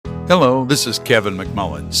Hello, this is Kevin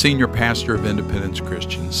McMullen, Senior Pastor of Independence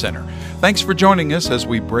Christian Center. Thanks for joining us as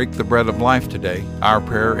we break the bread of life today. Our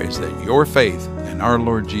prayer is that your faith in our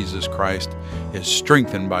Lord Jesus Christ is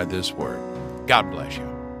strengthened by this word. God bless you.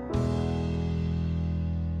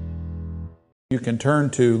 You can turn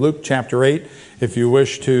to Luke chapter 8 if you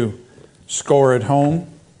wish to score at home.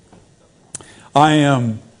 I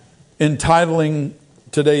am entitling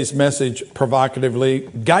today's message provocatively,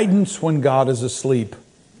 Guidance When God is Asleep.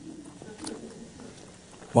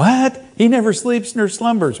 What? He never sleeps nor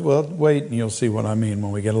slumbers. Well, wait and you'll see what I mean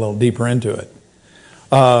when we get a little deeper into it.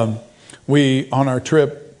 On our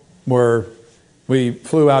trip where we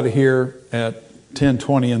flew out of here at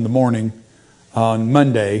 10:20 in the morning on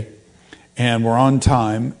Monday, and we're on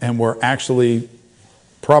time, and we're actually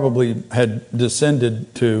probably had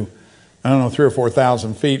descended to, 3,000 or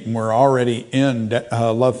 4,000 feet, and we're already in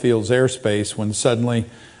Love Field's airspace when suddenly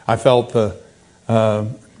I felt the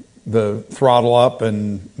throttle up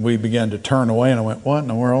and we began to turn away, and I went, what in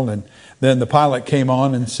the world? And then the pilot came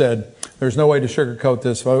on and said, there's no way to sugarcoat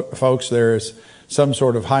this, folks. There is some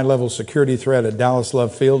sort of high-level security threat at Dallas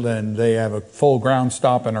Love Field, and they have a full ground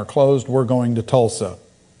stop and are closed. We're going to Tulsa.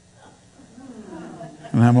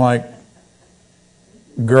 And I'm like,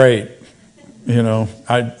 great.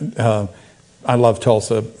 I love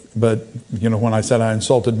Tulsa, but when I said I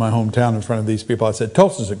insulted my hometown in front of these people, I said,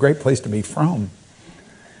 Tulsa's a great place to be from.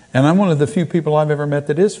 And I'm one of the few people I've ever met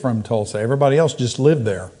that is from Tulsa. Everybody else just lived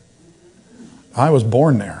there. I was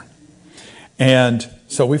born there. And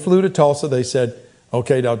so we flew to Tulsa. They said,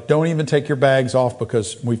 okay, now don't even take your bags off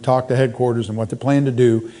because we've talked to headquarters and what they plan to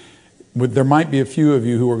do. There might be a few of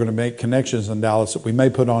you who are going to make connections in Dallas that we may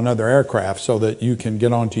put on other aircraft so that you can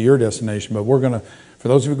get on to your destination. But for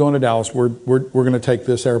those of you going to Dallas, we're going to take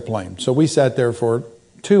this airplane. So we sat there for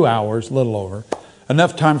 2 hours, a little over.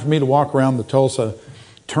 Enough time for me to walk around the Tulsa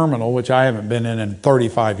terminal, which I haven't been in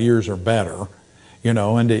 35 years or better,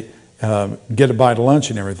 and to get a bite of lunch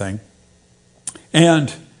and everything.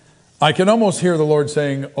 And I can almost hear the Lord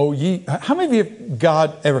saying, how many of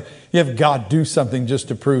you have God do something just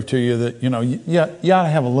to prove to you that, you ought to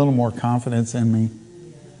have a little more confidence in me?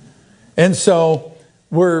 And so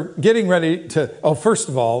we're getting ready to, first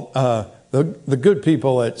of all, the good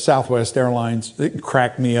people at Southwest Airlines, it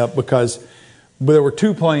cracked me up because there were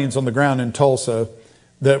 2 planes on the ground in Tulsa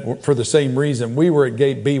that were for the same reason. We were at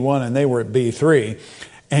gate B1 and they were at B3.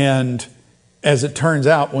 And as it turns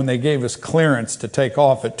out, when they gave us clearance to take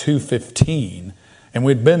off at 2:15, and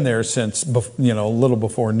we'd been there since, a little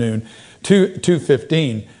before noon,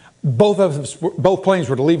 2:15, both planes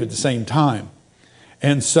were to leave at the same time.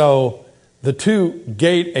 And so the 2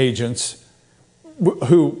 gate agents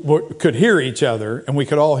who could hear each other, and we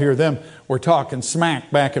could all hear them, were talking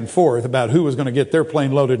smack back and forth about who was going to get their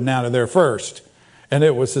plane loaded and out of there first. And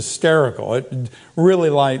it was hysterical. It really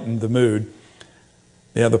lightened the mood.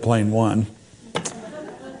 The other plane won.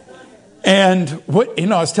 And I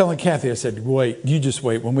was telling Kathy, I said, you just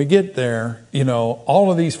wait. When we get there, all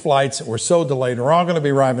of these flights that were so delayed are all going to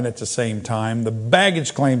be arriving at the same time. The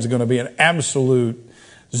baggage claims are going to be an absolute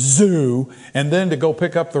zoo. And then to go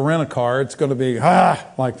pick up the rent-a-car, it's going to be,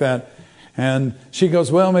 like that. And she goes,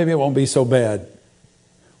 well, maybe it won't be so bad.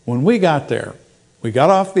 When we got there, we got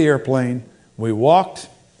off the airplane, we walked,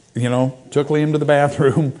 took Liam to the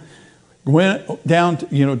bathroom, went down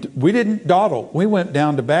to, we didn't dawdle. We went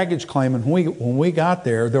down to baggage claim, and when we got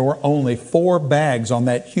there, there were only 4 bags on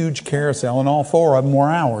that huge carousel, and all 4 of them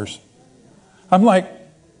were ours. I'm like,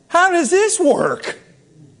 how does this work?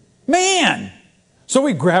 Man! So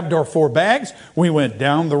we grabbed our 4 bags. We went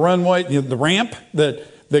down the runway, the ramp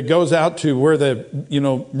that goes out to where the,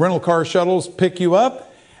 rental car shuttles pick you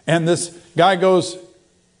up. And this guy goes,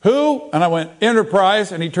 who? And I went,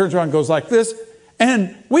 Enterprise. And he turns around and goes like this.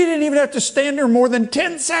 And we didn't even have to stand there more than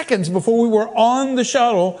 10 seconds before we were on the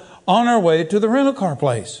shuttle on our way to the rental car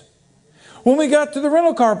place. When we got to the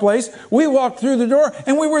rental car place, we walked through the door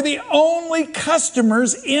and we were the only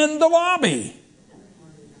customers in the lobby.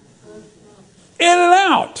 In and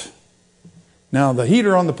out. Now, the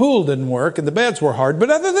heater on the pool didn't work and the beds were hard. But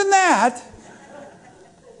other than that,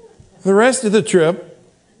 the rest of the trip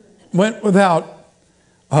went without,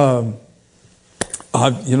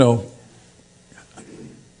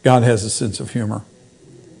 God has a sense of humor.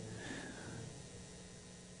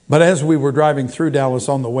 But as we were driving through Dallas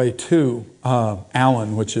on the way to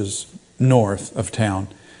Allen, which is north of town,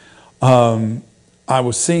 I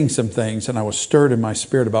was seeing some things and I was stirred in my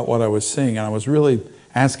spirit about what I was seeing. And I was really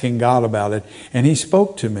asking God about it. And He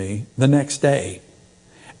spoke to me the next day.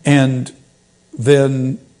 And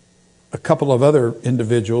then a couple of other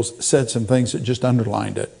individuals said some things that just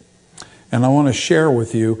underlined it. And I want to share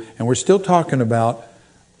with you, and we're still talking about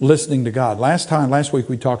listening to God. Last week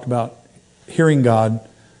we talked about hearing God,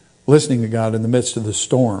 listening to God in the midst of the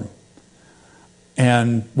storm.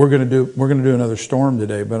 And we're going to do another storm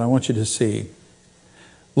today, but I want you to see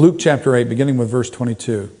Luke chapter 8, beginning with verse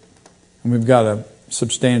 22. And we've got a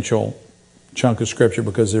substantial chunk of scripture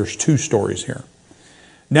because there's two stories here.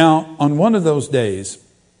 Now, on one of those days,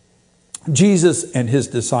 Jesus and his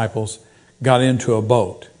disciples got into a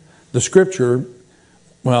boat. The scripture,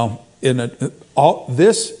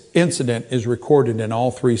 this incident is recorded in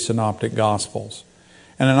all three synoptic gospels.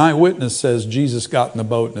 And an eyewitness says Jesus got in the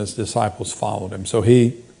boat and his disciples followed him. So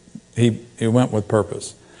he went with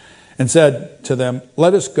purpose and said to them,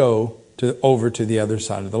 "Let us go over to the other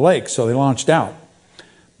side of the lake." So they launched out.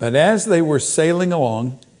 But as they were sailing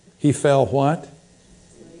along, he fell what?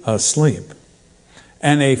 Asleep.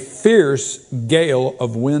 And a fierce gale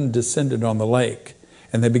of wind descended on the lake,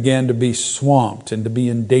 and they began to be swamped and to be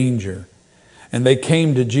in danger. And they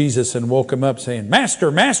came to Jesus and woke him up, saying, "Master,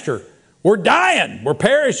 Master, we're dying, we're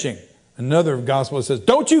perishing." Another gospel says,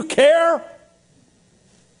 "Don't you care?"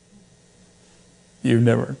 You've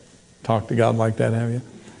never talked to God like that, have you?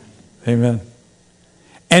 Amen.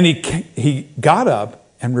 And he got up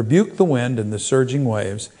and rebuked the wind and the surging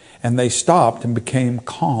waves, and they stopped and became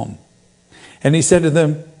calm. And he said to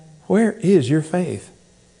them, "Where is your faith?"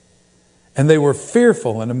 And they were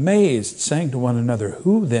fearful and amazed, saying to one another,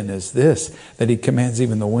 "Who then is this, that he commands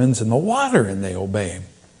even the winds and the water, and they obey him?"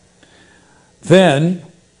 Then,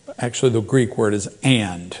 actually the Greek word is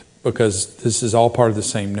 "and," because this is all part of the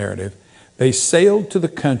same narrative. They sailed to the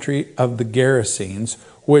country of the Gerasenes,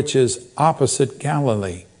 which is opposite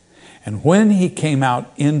Galilee. And when he came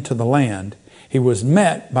out into the land, he was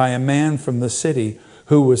met by a man from the city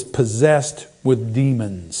who was possessed with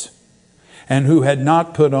demons, and who had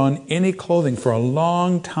not put on any clothing for a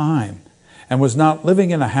long time, and was not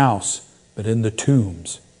living in a house, but in the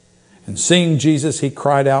tombs. And seeing Jesus, he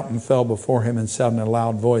cried out and fell before him and said in a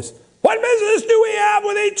loud voice, "What business do we have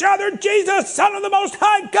with each other, Jesus, Son of the Most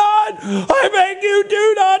High God? I beg you,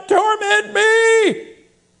 do not torment me."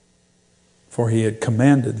 For he had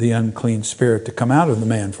commanded the unclean spirit to come out of the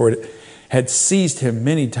man, for it had seized him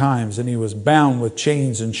many times, and he was bound with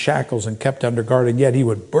chains and shackles and kept under guard, and yet he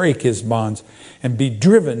would break his bonds and be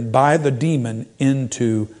driven by the demon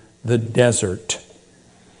into the desert.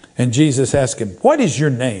 And Jesus asked him, "What is your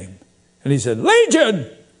name?" And he said, "Legion,"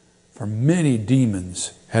 for many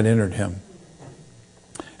demons had entered him.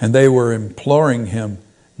 And they were imploring him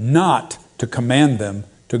not to command them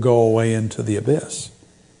to go away into the abyss.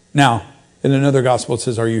 Now, in another gospel it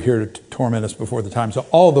says, "Are you here to torment us before the time?" So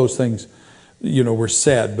all those things, were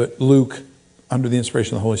said, but Luke, under the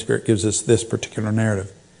inspiration of the Holy Spirit, gives us this particular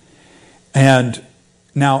narrative. And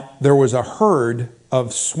now there was a herd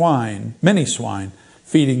of swine, many swine,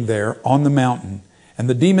 feeding there on the mountain, and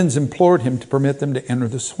the demons implored him to permit them to enter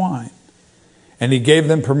the swine. And he gave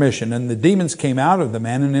them permission, and the demons came out of the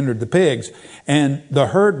man and entered the pigs, and the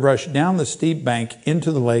herd rushed down the steep bank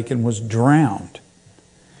into the lake and was drowned.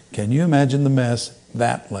 Can you imagine the mess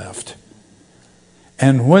that left?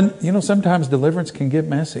 And when, sometimes deliverance can get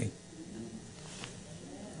messy.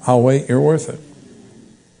 I'll wait, you're worth it.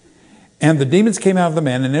 And the demons came out of the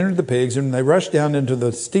man and entered the pigs, and they rushed down into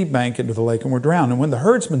the steep bank into the lake and were drowned. And when the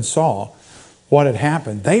herdsmen saw what had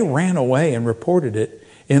happened, they ran away and reported it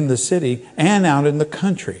in the city and out in the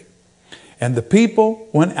country. And the people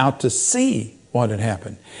went out to see what had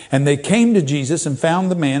happened. And they came to Jesus and found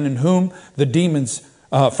the man from whom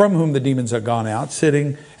the demons had gone out,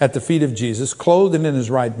 sitting at the feet of Jesus, clothed and in his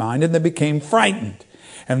right mind, and they became frightened.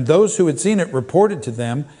 And those who had seen it reported to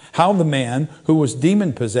them how the man who was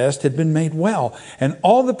demon-possessed had been made well. And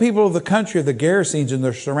all the people of the country of the Gerasenes and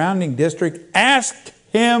their surrounding district asked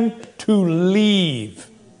him to leave,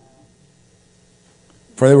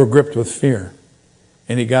 for they were gripped with fear.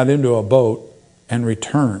 And he got into a boat and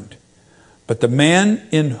returned. But the man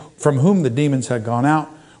from whom the demons had gone out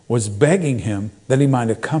was begging him that he might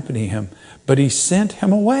accompany him. But he sent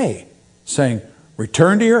him away, saying,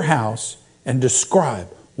 "Return to your house and describe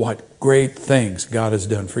what great things God has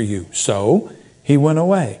done for you." So he went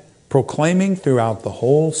away, proclaiming throughout the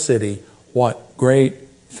whole city what great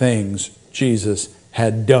things Jesus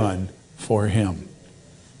had done for him.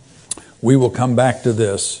 We will come back to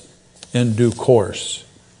this in due course.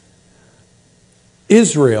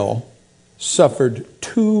 Israel suffered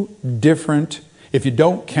two different, if you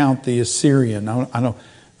don't count the Assyrian, I know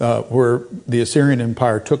where the Assyrian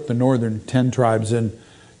Empire took the northern 10 tribes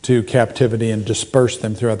into captivity and dispersed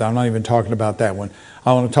them throughout. I'm not even talking about that one.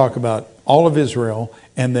 I want to talk about all of Israel,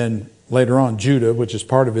 and then later on Judah, which is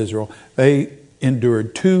part of Israel. They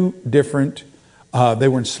endured they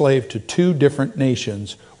were enslaved to two different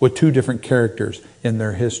nations with two different characters in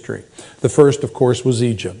their history. The first, of course, was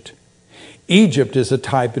Egypt. Egypt is a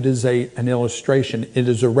type, it is an illustration, it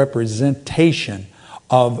is a representation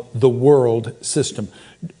of the world system,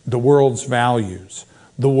 the world's values,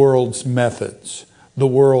 the world's methods, the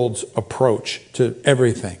world's approach to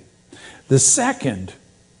everything. The second,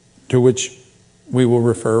 to which we will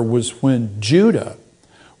refer, was when Judah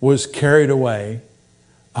was carried away,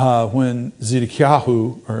 when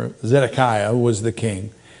Zedekiah was the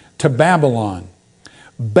king, to Babylon.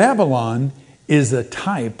 Babylon is a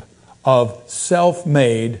type of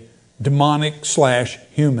self-made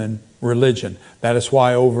demonic/human religion. That is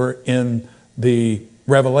why over in the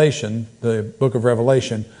Revelation, the book of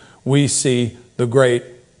Revelation, we see the great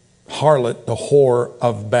harlot, the whore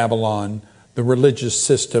of Babylon, the religious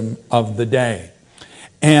system of the day.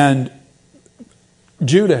 And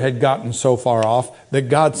Judah had gotten so far off that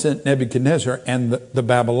God sent Nebuchadnezzar and the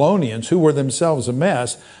Babylonians, who were themselves a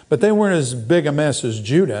mess, but they weren't as big a mess as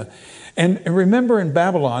Judah. And remember in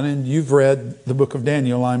Babylon, and you've read the book of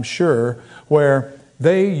Daniel, I'm sure, where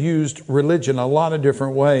they used religion a lot of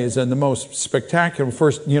different ways. And the most spectacular,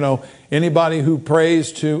 first, anybody who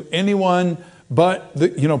prays to anyone but,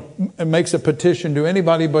 makes a petition to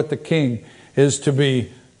anybody but the king is to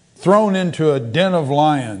be thrown into a den of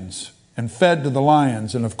lions and fed to the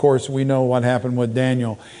lions. And of course, we know what happened with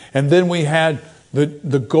Daniel. And then we had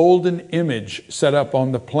the golden image set up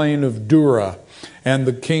on the plain of Dura. And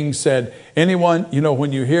the king said, anyone,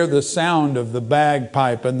 when you hear the sound of the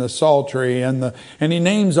bagpipe and the psaltery and he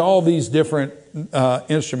names all these different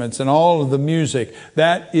instruments and all of the music,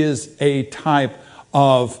 that is a type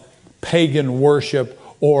of pagan worship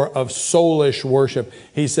or of soulish worship.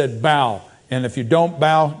 He said, bow. And if you don't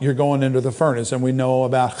bow, you're going into the furnace. And we know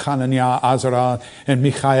about Hananiah, Azariah, and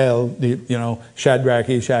Mishael, Shadrach,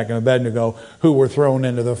 Meshach, and Abednego, who were thrown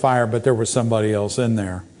into the fire, but there was somebody else in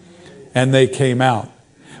there. And they came out.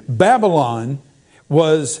 Babylon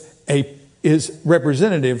is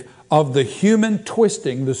representative of the human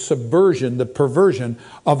twisting, the subversion, the perversion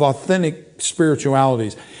of authentic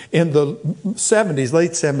spiritualities. In the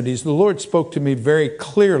late 70s, the Lord spoke to me very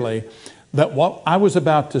clearly that what I was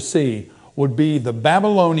about to see would be the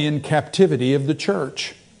Babylonian captivity of the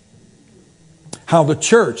church. How the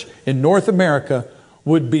church in North America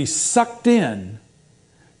would be sucked in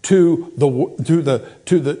to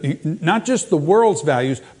not just the world's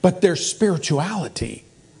values, but their spirituality.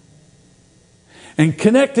 And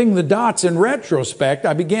connecting the dots in retrospect,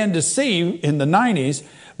 I began to see in the 90s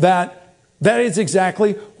that is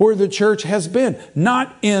exactly where the church has been.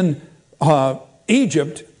 Not in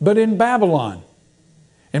Egypt, but in Babylon.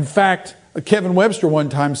 In fact, Kevin Webster one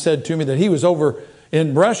time said to me that he was over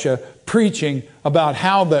in Russia preaching about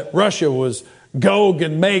how that Russia was Gog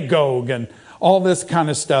and Magog and all this kind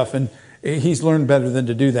of stuff. And he's learned better than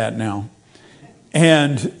to do that now.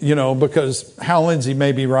 And, because Hal Lindsey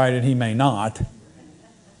may be right and he may not.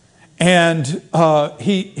 And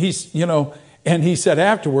he said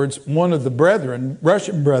afterwards, one of the brethren,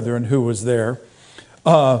 Russian brethren who was there,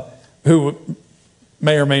 who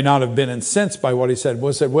may or may not have been incensed by what he said,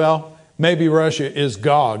 said, well, maybe Russia is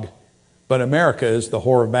Gog, but America is the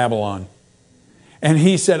whore of Babylon. And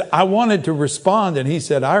he said, I wanted to respond, and he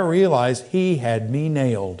said, I realized he had me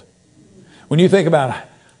nailed. When you think about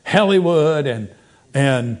Hollywood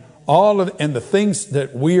and all of the things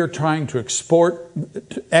that we are trying to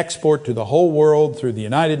export to the whole world through the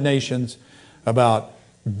United Nations about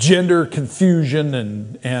gender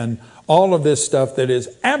confusion and all of this stuff that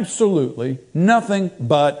is absolutely nothing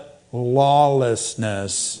but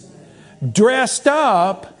lawlessness, dressed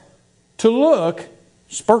up to look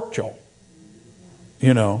spiritual.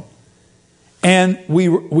 And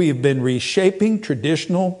we have been reshaping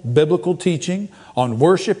traditional biblical teaching on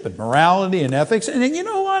worship and morality and ethics. And you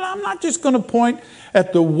know what? I'm not just going to point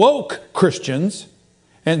at the woke Christians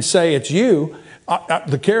and say it's you.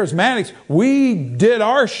 The charismatics, we did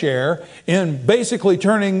our share in basically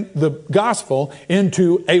turning the gospel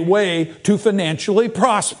into a way to financially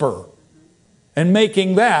prosper and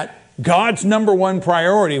making that God's number one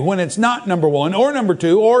priority when it's not number one or number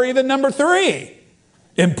two or even number three.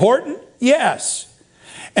 Important? Yes.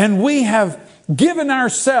 And we have given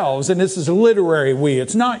ourselves, and this is a literary we,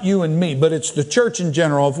 it's not you and me, but it's the church in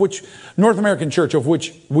general, of which, North American church, of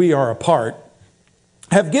which we are a part,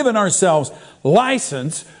 have given ourselves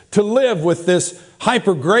license to live with this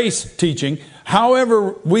hyper grace teaching,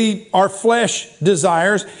 however our flesh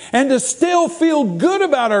desires, and to still feel good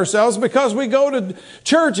about ourselves because we go to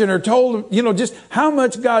church and are told, just how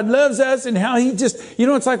much God loves us and how He just,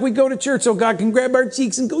 it's like we go to church so God can grab our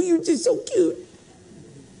cheeks and go, you're just so cute.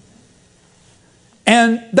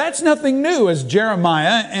 And that's nothing new, as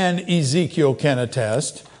Jeremiah and Ezekiel can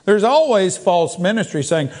attest. There's always false ministry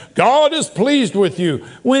saying, God is pleased with you,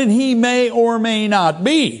 when He may or may not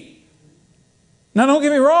be. Now, don't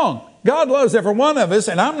get me wrong. God loves every one of us,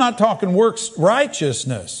 and I'm not talking works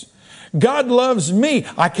righteousness. God loves me.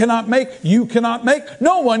 I cannot make, you cannot make.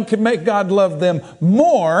 No one can make God love them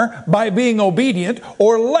more by being obedient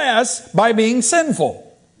or less by being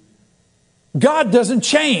sinful. God doesn't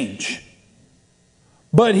change.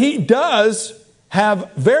 But He does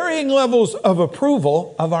have varying levels of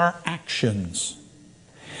approval of our actions.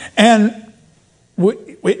 And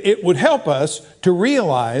it would help us to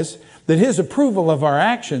realize that His approval of our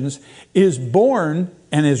actions is born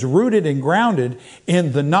and is rooted and grounded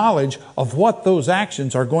in the knowledge of what those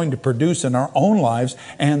actions are going to produce in our own lives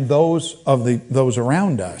and those of those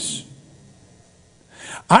around us.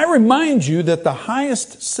 I remind you that the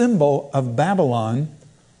highest symbol of Babylon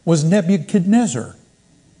was Nebuchadnezzar,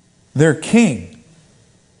 their king,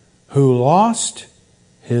 who lost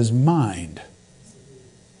his mind.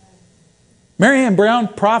 Mary Ann Brown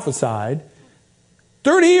prophesied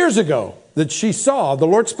 30 years ago that she saw, the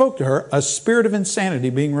Lord spoke to her, a spirit of insanity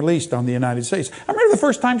being released on the United States. I remember the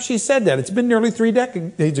first time she said that. It's been nearly 3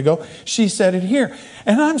 decades ago. She said it here.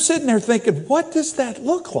 And I'm sitting there thinking, what does that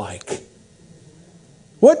look like?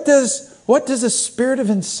 What does a spirit of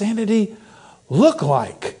insanity look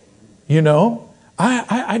like? You know,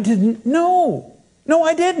 I didn't know. No,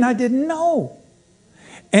 I didn't. I didn't know.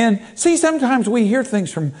 And see, sometimes we hear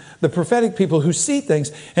things from the prophetic people who see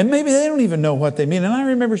things, and maybe they don't even know what they mean. And I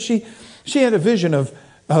remember she had a vision of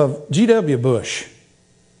G.W. Bush.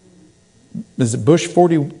 Is it Bush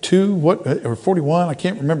 42 or 41? I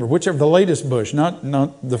can't remember. Whichever, the latest Bush, not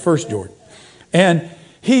the first George. And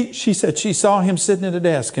she said she saw him sitting at a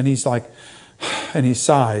desk, and he's like, and he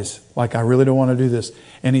sighs like, I really don't want to do this.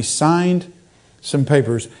 And he signed some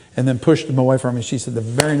papers and then pushed them away from me. She said the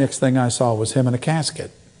very next thing I saw was him in a casket.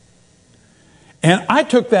 And I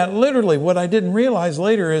took that literally. What I didn't realize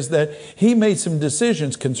later is that he made some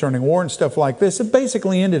decisions concerning war and stuff like this. It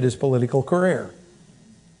basically ended his political career.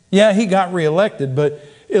 Yeah, he got reelected, but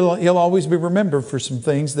he'll always be remembered for some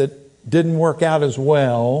things that didn't work out as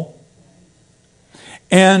well.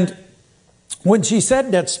 And when she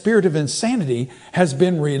said that spirit of insanity has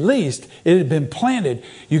been released, it had been planted,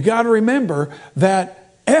 you got to remember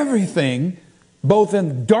that everything, both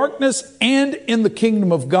in darkness and in the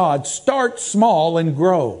kingdom of God, starts small and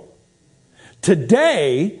grow.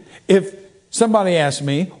 Today, if somebody asked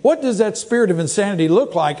me, what does that spirit of insanity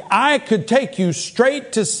look like? I could take you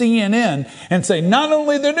straight to CNN and say, not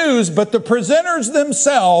only the news, but the presenters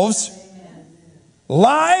themselves,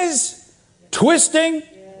 lies, twisting,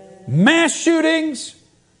 mass shootings,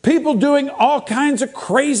 people doing all kinds of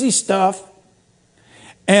crazy stuff.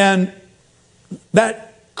 And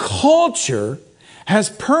that culture has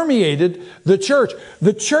permeated the church.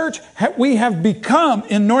 The church, we have become,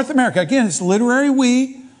 in North America, again, it's literary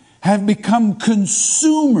we, have become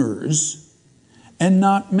consumers and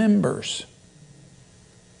not members.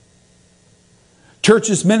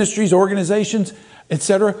 Churches, ministries, organizations,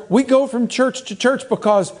 etc. We go from church to church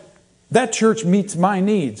because that church meets my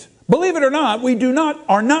needs. Believe it or not, we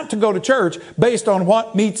are not to go to church based on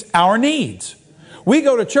what meets our needs. We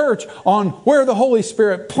go to church on where the Holy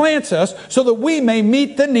Spirit plants us so that we may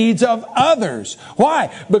meet the needs of others.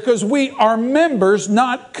 Why? Because we are members,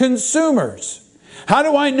 not consumers. How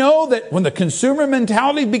do I know that when the consumer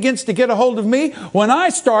mentality begins to get a hold of me? When I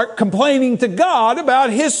start complaining to God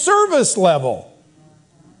about His service level.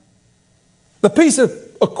 The piece of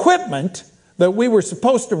equipment that we were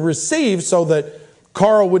supposed to receive so that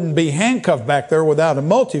Carl wouldn't be handcuffed back there without a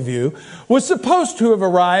multi-view was supposed to have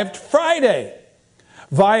arrived Friday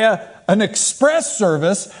via an express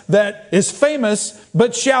service that is famous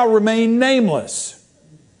but shall remain nameless.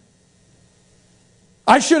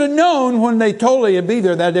 I should have known when they told me it'd be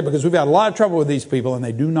there that day, because we've got a lot of trouble with these people and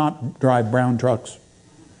they do not drive brown trucks.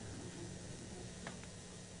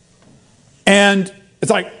 And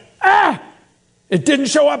it's like, it didn't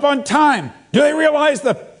show up on time. Do they realize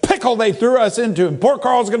the pickle they threw us into? And poor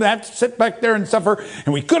Carl's going to have to sit back there and suffer.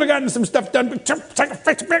 And we could have gotten some stuff done. But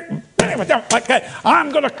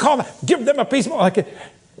I'm going to call them, give them a piece of like it.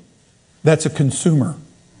 That's a consumer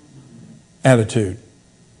attitude.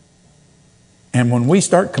 And when we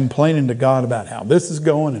start complaining to God about how this is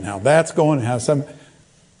going and how that's going and how some,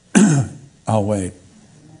 I'll wait.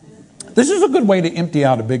 This is a good way to empty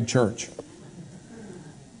out a big church.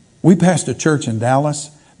 We passed a church in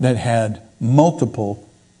Dallas that had multiple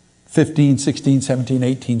 15, 16, 17,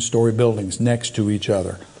 18 story buildings next to each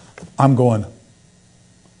other. I'm going,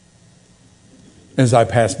 as I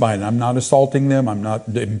passed by. And I'm not assaulting them. I'm not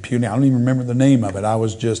impugning. I don't even remember the name of it. I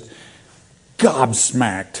was just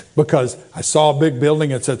gobsmacked because I saw a big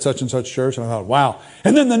building that said such and such church, and I thought, wow.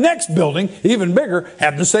 And then the next building, even bigger,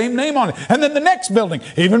 had the same name on it. And then the next building,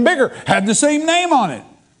 even bigger, had the same name on it.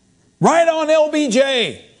 Right on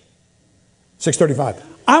LBJ 635.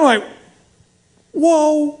 I'm like,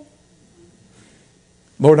 whoa.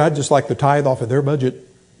 Lord, I'd just like the tithe off of their budget.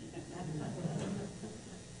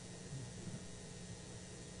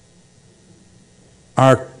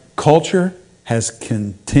 Our culture has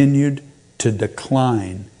continued to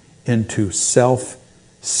decline into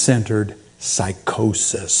self-centered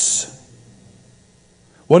psychosis.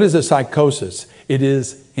 What is a psychosis? It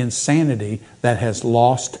is insanity that has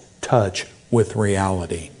lost touch with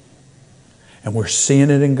reality. And we're seeing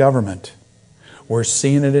it in government. We're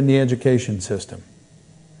seeing it in the education system.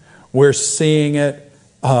 We're seeing it,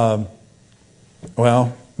 we're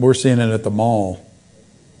seeing it at the mall.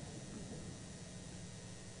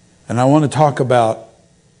 And I want to talk about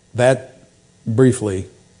that briefly,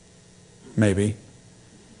 maybe,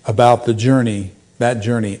 about the journey, that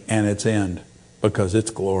journey and its end, because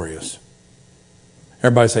it's glorious.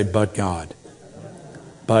 Everybody say, but God.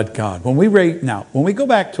 But God. When we go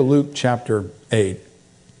back to Luke chapter 8,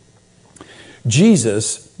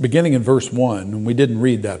 Jesus, beginning in verse 1, and we didn't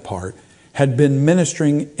read that part, had been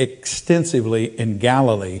ministering extensively in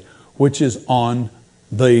Galilee, which is on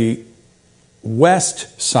the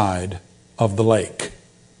west side of the lake,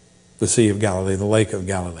 the Sea of Galilee, the Lake of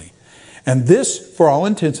Galilee. And this, for all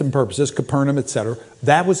intents and purposes, Capernaum, etc.,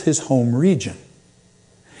 that was his home region.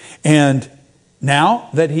 And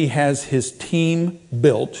now that he has his team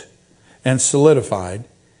built and solidified,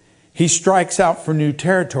 he strikes out for new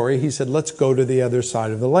territory. He said, let's go to the other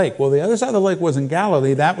side of the lake. Well, the other side of the lake wasn't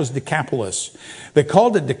Galilee. That was Decapolis. They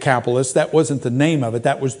called it Decapolis. That wasn't the name of it.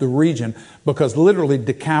 That was the region, because literally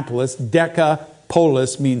Decapolis,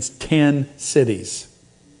 Decapolis, means 10 cities.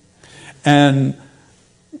 And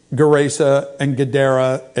Gerasa and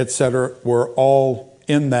Gadara, etc., were all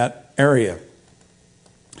in that area.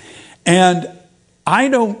 And I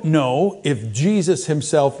don't know if Jesus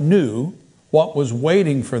himself knew what was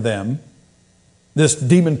waiting for them, this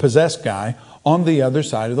demon-possessed guy, on the other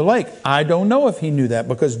side of the lake. I don't know if he knew that,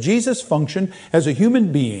 because Jesus functioned as a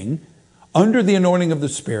human being under the anointing of the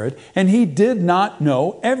Spirit, and he did not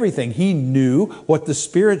know everything. He knew what the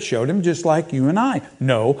Spirit showed him, just like you and I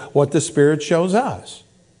know what the Spirit shows us.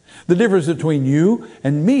 The difference between you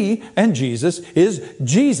and me and Jesus is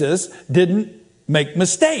Jesus didn't make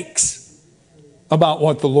mistakes about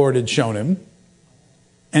what the Lord had shown him,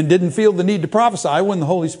 and didn't feel the need to prophesy when the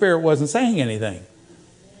Holy Spirit wasn't saying anything.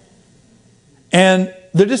 And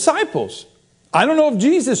the disciples, I don't know if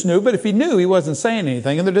Jesus knew, but if he knew, he wasn't saying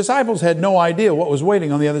anything. And the disciples had no idea what was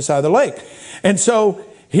waiting on the other side of the lake. And so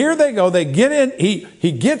here they go. They get in.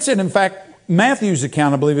 He gets in. In fact, Matthew's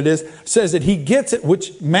account, I believe it is, says that he gets it,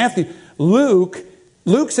 which Luke's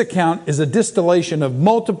account is a distillation of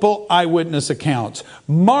multiple eyewitness accounts.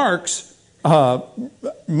 Mark's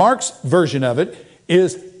version of it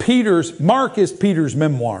is Mark is Peter's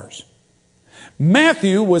memoirs.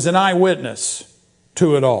 Matthew was an eyewitness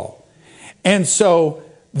to it all. And so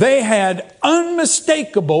they had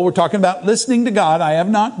unmistakable, we're talking about listening to God. I have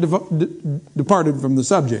not departed from the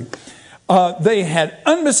subject. They had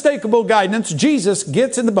unmistakable guidance. Jesus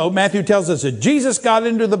gets in the boat. Matthew tells us that Jesus got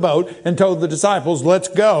into the boat and told the disciples, let's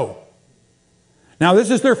go. Now,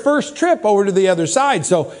 this is their first trip over to the other side.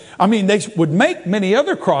 So, they would make many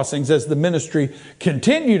other crossings as the ministry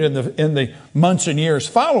continued in the months and years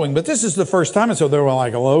following. But this is the first time. And so they were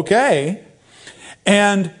like, well, okay.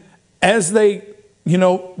 And as they, and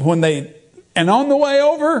on the way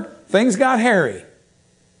over, things got hairy.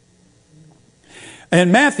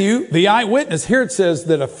 And Matthew, the eyewitness, here it says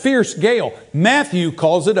that a fierce gale, Matthew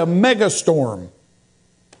calls it a megastorm.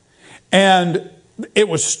 And it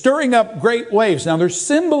was stirring up great waves. Now, there's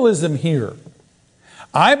symbolism here.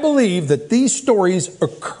 I believe that these stories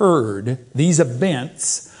occurred, these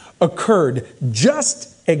events occurred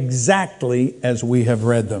just exactly as we have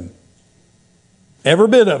read them. Every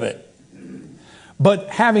bit of it. But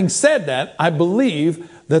having said that, I believe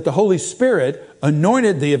that the Holy Spirit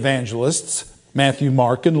anointed the evangelists, Matthew,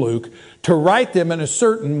 Mark, and Luke, to write them in a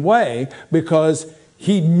certain way, because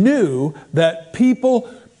he knew that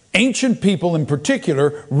ancient people in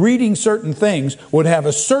particular, reading certain things, would have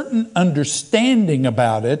a certain understanding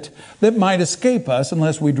about it that might escape us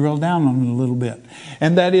unless we drill down on it a little bit.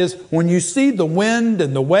 And that is, when you see the wind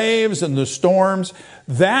and the waves and the storms,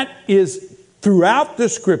 that is throughout the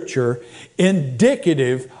Scripture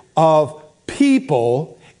indicative of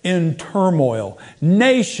people in turmoil,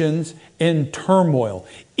 nations in turmoil.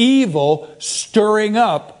 Evil stirring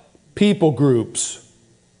up people groups.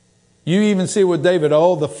 You even see with David,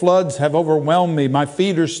 oh, the floods have overwhelmed me. My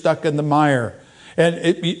feet are stuck in the mire.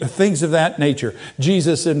 And things of that nature.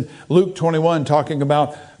 Jesus in Luke 21 talking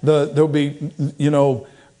about there'll be,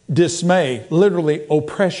 dismay, literally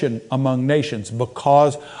oppression among nations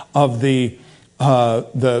because of the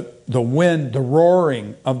wind, the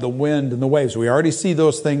roaring of the wind and the waves. We already see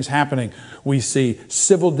those things happening. We see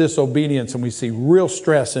civil disobedience, and we see real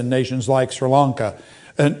stress in nations like Sri Lanka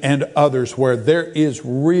and others where there is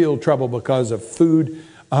real trouble because of food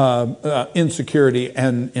insecurity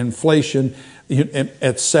and inflation,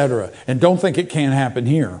 etc. And don't think it can't happen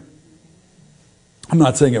here. I'm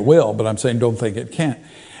not saying it will, but I'm saying don't think it can't.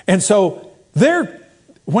 And so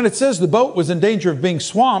when it says the boat was in danger of being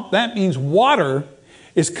swamped, that means water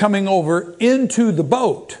is coming over into the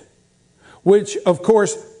boat, which of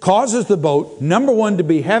course causes the boat, number one, to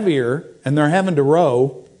be heavier, and they're having to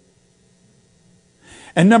row.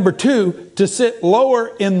 And number two, to sit lower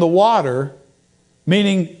in the water,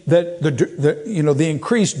 meaning that the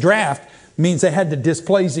increased draft means they had to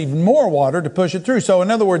displace even more water to push it through. So in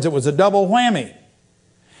other words, it was a double whammy.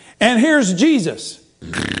 And here's Jesus,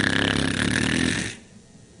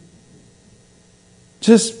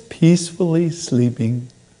 just peacefully sleeping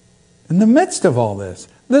in the midst of all this.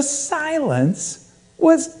 The silence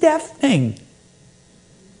was deafening.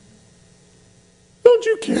 Don't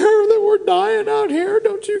you care that we're dying out here?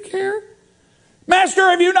 Don't you care? Master,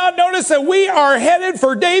 have you not noticed that we are headed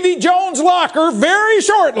for Davy Jones' locker very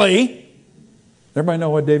shortly? Everybody know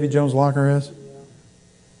what Davy Jones' locker is?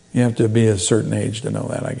 You have to be a certain age to know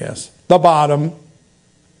that, I guess. The bottom.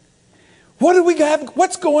 What do we have?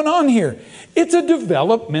 What's going on here? It's a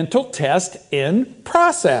developmental test in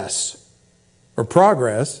process or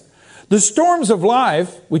progress. The storms of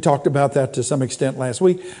life, we talked about that to some extent last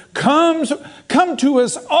week, come to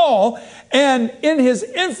us all, and in His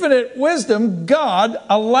infinite wisdom, God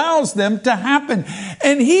allows them to happen.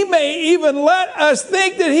 And He may even let us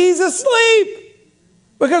think that He's asleep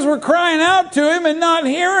because we're crying out to Him and not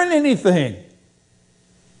hearing anything.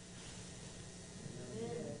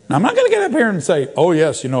 Now, I'm not going to get up here and say, oh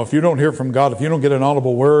yes, if you don't hear from God, if you don't get an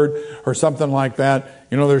audible word or something like that,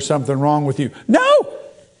 there's something wrong with you. No!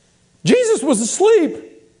 Jesus was asleep.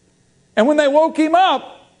 And when they woke Him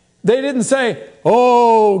up, they didn't say,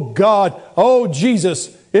 oh God, oh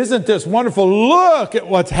Jesus, isn't this wonderful? Look at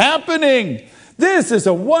what's happening. This is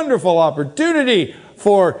a wonderful opportunity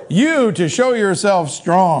for you to show yourself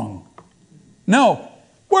strong. No,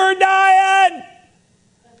 we're dying.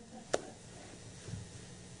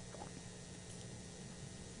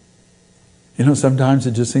 Sometimes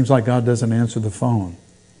it just seems like God doesn't answer the phone.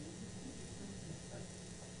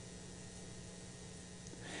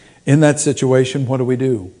 In that situation, what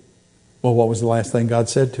do? Well, what was the last thing God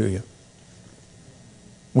said to you?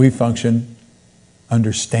 We function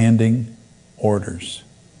understanding orders.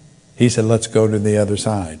 He said, let's go to the other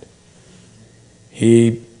side.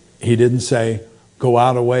 He didn't say, go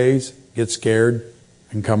out a ways, get scared,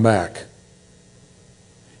 and come back.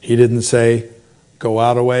 He didn't say, go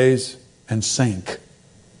out a ways and sink.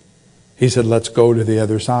 He said, let's go to the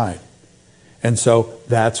other side. And so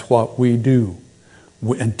that's what we do.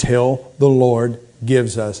 Until the Lord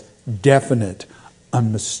gives us definite,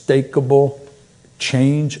 unmistakable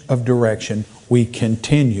change of direction, we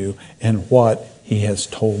continue in what He has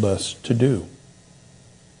told us to do.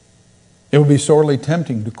 It will be sorely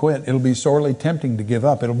tempting to quit. It'll be sorely tempting to give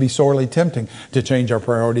up. It'll be sorely tempting to change our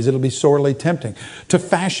priorities. It'll be sorely tempting to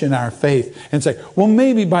fashion our faith and say, well,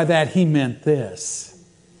 maybe by that He meant this.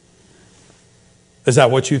 Is that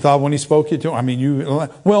what you thought when He spoke you to?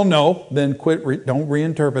 Well, no, then quit. Don't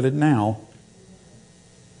reinterpret it now.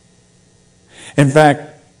 In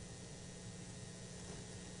fact,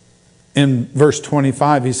 in verse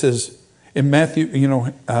 25, He says, in Matthew,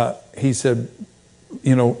 He said,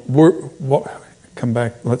 come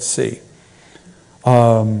back, let's see.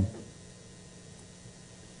 I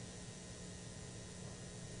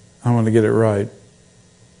want to get it right.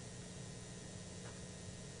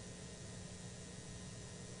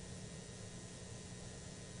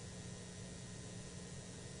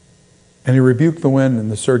 And He rebuked the wind and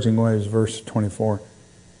the surging waves, verse 24.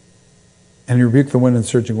 And He rebuked the wind and the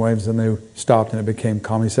surging waves, and they stopped, and it became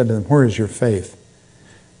calm. He said to them, where is your faith?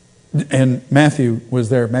 And Matthew was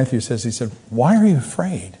there. Matthew says, he said, why are you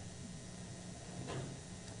afraid?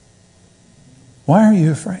 Why are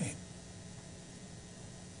you afraid?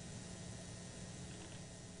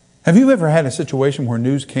 Have you ever had a situation where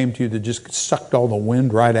news came to you that just sucked all the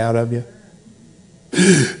wind right out of you?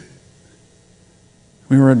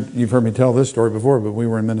 You've heard me tell this story before, but we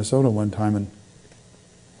were in Minnesota one time, and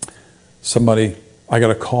I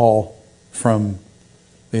got a call from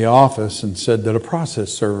the office and said that a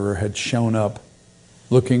process server had shown up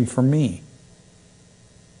looking for me.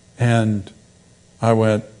 And I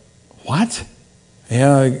went, "What?"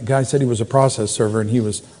 "Yeah, the guy said he was a process server and he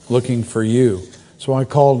was looking for you." So I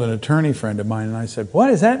called an attorney friend of mine and I said, "What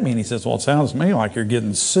does that mean?" He says, "Well, it sounds to me like you're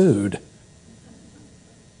getting sued."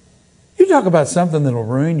 You talk about something that'll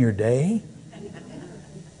ruin your day.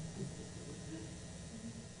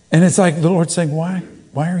 And it's like the Lord's saying, why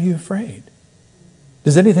are you afraid?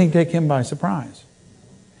 Does anything take him by surprise?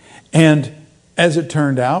 And as it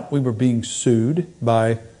turned out, we were being sued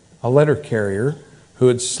by a letter carrier who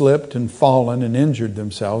had slipped and fallen and injured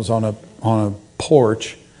themselves on a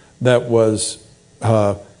porch that was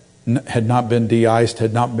had not been de-iced,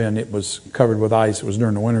 it was covered with ice. It was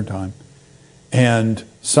during the wintertime. And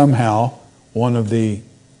somehow one of the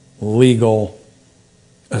legal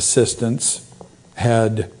assistants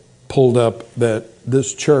had pulled up that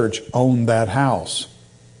this church owned that house.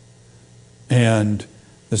 And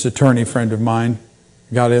this attorney friend of mine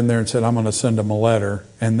got in there and said, "I'm going to send them a letter."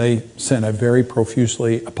 And they sent a very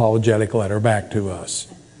profusely apologetic letter back to us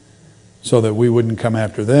so that we wouldn't come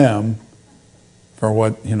after them for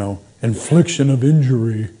what, infliction of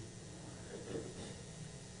injury.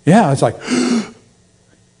 Yeah, it's like,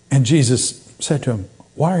 and Jesus said to him,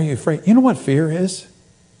 "Why are you afraid?" You know what fear is?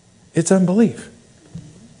 It's unbelief.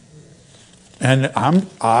 And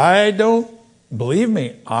believe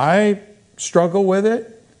me, I struggle with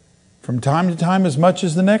it from time to time as much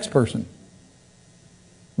as the next person.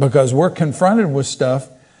 Because we're confronted with stuff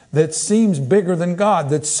that seems bigger than God,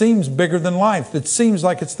 that seems bigger than life, that seems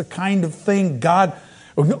like it's the kind of thing God,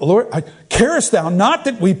 "Lord, carest thou not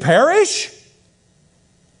that we perish?"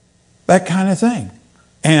 That kind of thing.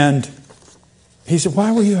 And he said,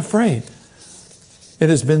 "Why were you afraid?" It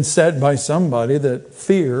has been said by somebody that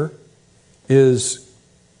fear is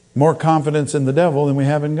more confidence in the devil than we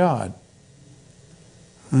have in God.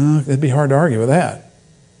 It'd be hard to argue with that.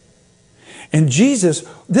 And Jesus,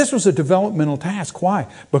 this was a developmental task. Why?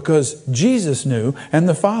 Because Jesus knew and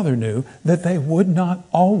the Father knew that they would not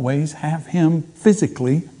always have him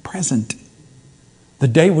physically present. The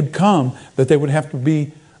day would come that they would have to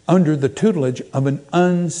be under the tutelage of an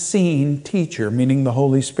unseen teacher, meaning the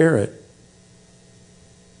Holy Spirit.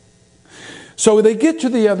 So they get to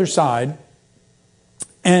the other side,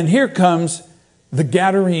 and here comes the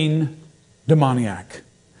Gadarene demoniac,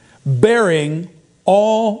 bearing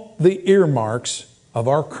all the earmarks of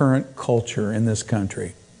our current culture in this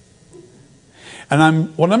country.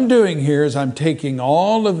 And what I'm doing here is I'm taking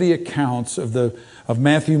all of the accounts of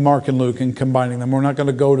Matthew, Mark, and Luke and combining them. We're not going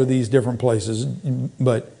to go to these different places.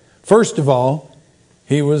 But first of all,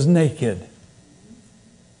 he was naked.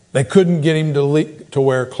 They couldn't get him to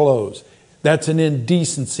wear clothes. That's an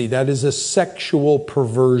indecency. That is a sexual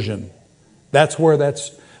perversion. That's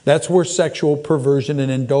where sexual perversion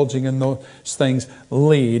and indulging in those things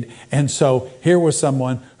lead. And so here was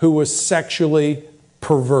someone who was sexually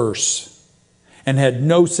perverse and had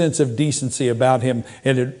no sense of decency about him.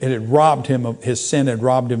 It had robbed him of his sin, had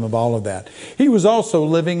robbed him of all of that. He was also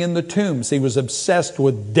living in the tombs. He was obsessed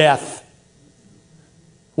with death.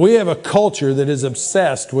 We have a culture that is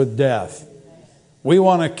obsessed with death. We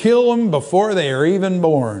want to kill them before they are even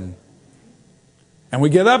born. And we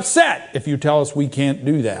get upset if you tell us we can't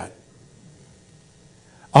do that.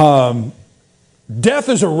 Death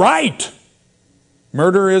is a right.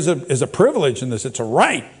 Murder is a privilege in this. It's a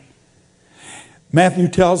right. Matthew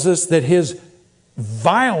tells us that his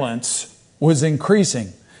violence was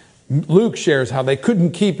increasing. Luke shares how they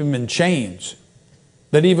couldn't keep him in chains.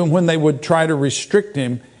 That even when they would try to restrict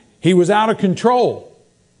him, he was out of control.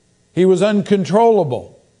 He was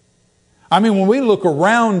uncontrollable. I mean, when we look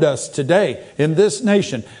around us today in this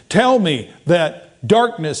nation, tell me that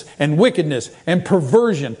darkness and wickedness and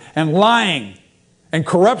perversion and lying and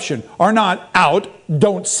corruption are not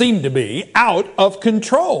don't seem to be out of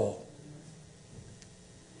control.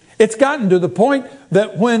 It's gotten to the point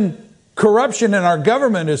that when corruption in our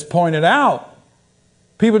government is pointed out,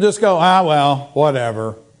 people just go, well,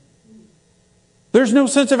 whatever. There's no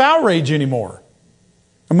sense of outrage anymore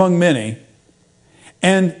among many.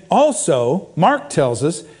 And also, Mark tells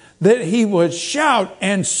us that he would shout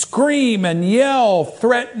and scream and yell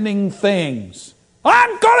threatening things.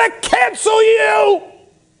 "I'm going to cancel you!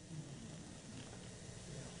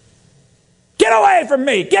 Get away from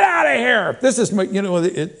me! Get out of here!" This is,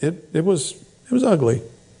 it was ugly.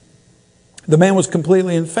 The man was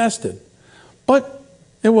completely infested. But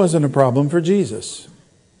it wasn't a problem for Jesus.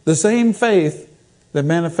 The same faith that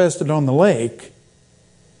manifested on the lake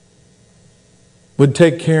would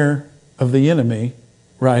take care of the enemy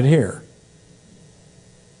right here.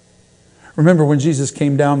 Remember when Jesus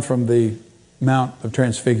came down from the Mount of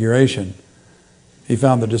Transfiguration, he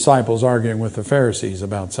found the disciples arguing with the Pharisees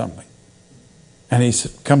about something. And he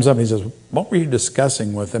comes up and he says, what were you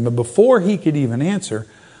discussing with them? And before he could even answer,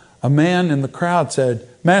 a man in the crowd said,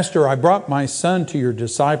 Master, I brought my son to your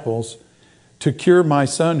disciples to cure my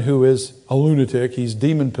son who is a lunatic. He's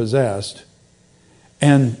demon-possessed.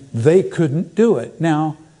 And they couldn't do it.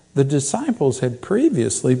 Now, the disciples had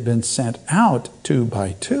previously been sent out 2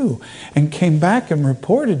 by 2 and came back and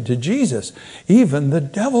reported to Jesus, even the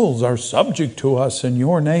devils are subject to us in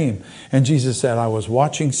your name. And Jesus said, I was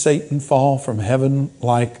watching Satan fall from heaven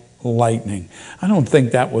like lightning. I don't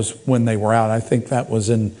think that was when they were out. I think that was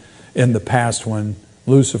in the past when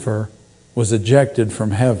Lucifer was ejected from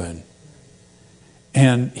heaven.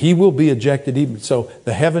 And he will be ejected even. So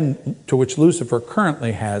the heaven to which Lucifer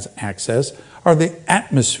currently has access are the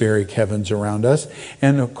atmospheric heavens around us.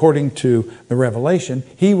 And according to the Revelation,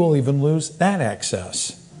 he will even lose that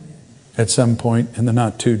access at some point in the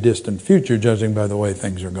not too distant future, judging by the way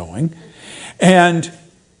things are going. And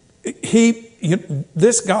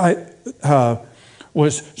this guy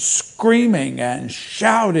was screaming and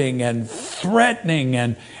shouting and threatening,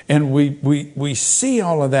 and we see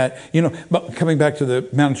all of that. But coming back to the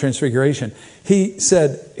Mount of Transfiguration, they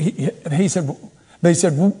said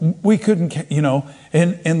we couldn't,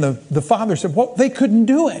 and the Father said, well, they couldn't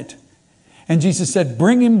do it. And Jesus said,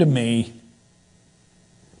 bring him to me.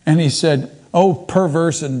 And he said, oh,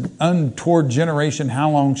 perverse and untoward generation, how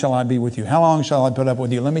long shall I be with you? How long shall I put up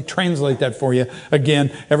with you? Let me translate that for you.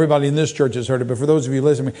 Again, everybody in this church has heard it, but for those of you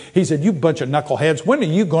listening, he said, you bunch of knuckleheads, when are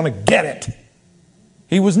you going to get it?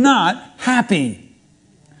 He was not happy.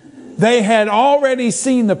 They had already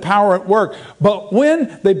seen the power at work. But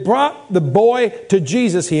when they brought the boy to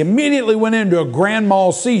Jesus, he immediately went into a grand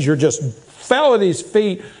mal seizure, just fell at his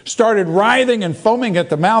feet, started writhing and foaming at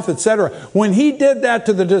the mouth, etc. When he did that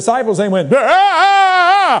to the disciples, they went,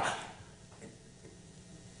 ah!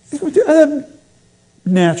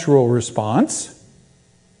 Natural response.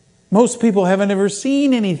 Most people haven't ever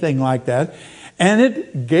seen anything like that. And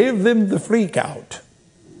it gave them the freak out.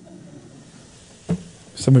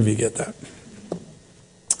 Some of you get that.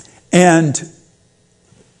 And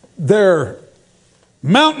their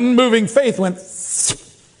mountain-moving faith went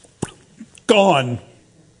gone.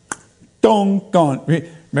 Gone.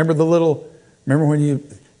 Remember when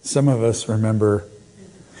some of us remember,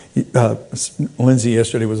 Lindsay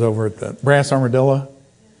yesterday was over at the Brass Armadillo.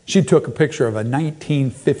 She took a picture of a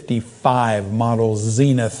 1955 model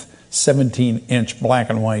Zenith 17-inch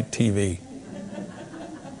black and white TV.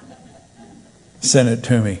 Sent it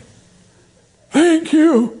to me. Thank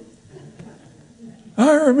you.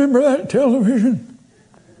 I remember that television.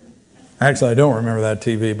 Actually, I don't remember that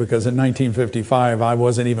TV because in 1955, I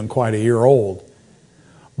wasn't even quite a year old.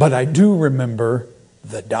 But I do remember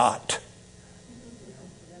the dot.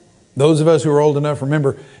 Those of us who are old enough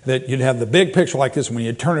remember that you'd have the big picture like this, and when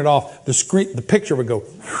you turn it off, the picture would go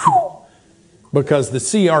whew, because the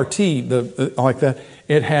CRT, like that,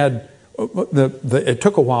 it had it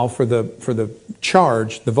took a while for the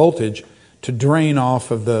charge, the voltage, to drain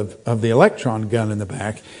off of the electron gun in the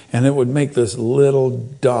back, and it would make this little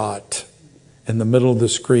dot in the middle of the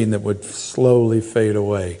screen that would slowly fade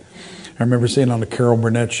away. I remember seeing on the Carol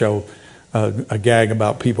Burnett show a gag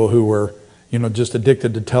about people who were, just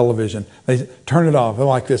addicted to television. They turn it off, they're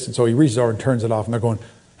like this, and so he reaches over and turns it off, and they're going,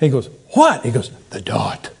 he goes, what? He goes, the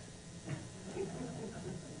dot.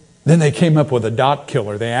 Then they came up with a dot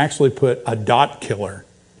killer. They actually put a dot killer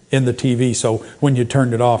in the TV, so when you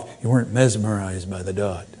turned it off, you weren't mesmerized by the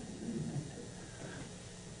dot.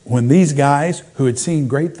 When these guys who had seen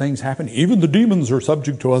great things happen, even the demons are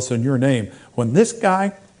subject to us in your name. When this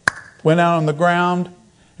guy went out on the ground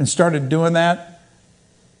and started doing that,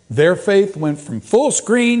 their faith went from full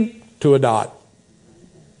screen to a dot.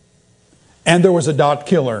 And there was a dot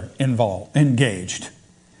killer engaged.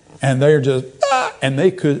 And they're just, and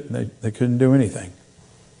they couldn't do anything.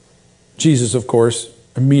 Jesus, of course,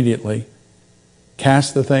 immediately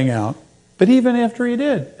cast the thing out. But even after he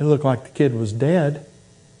did, it looked like the kid was dead.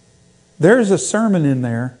 There's a sermon in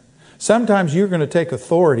there. Sometimes you're going to take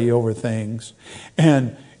authority over things,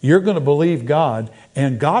 and you're going to believe God,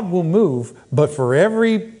 and God will move, but for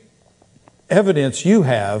every evidence you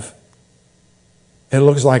have, it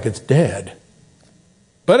looks like it's dead.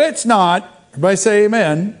 But it's not. Everybody say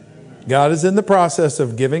amen. God is in the process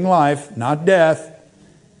of giving life, not death.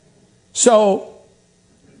 So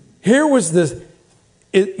here was this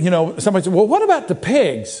somebody said, well, what about the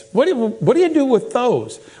pigs? What do you do with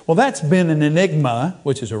those? Well, that's been an enigma,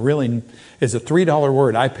 which is a $3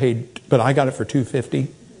 word. I paid, but I got it for $2.50.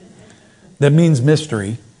 That means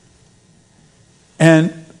mystery.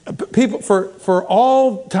 And people, for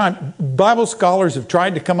all time, Bible scholars have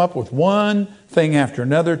tried to come up with one thing after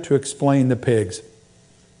another to explain the pigs.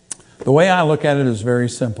 The way I look at it is very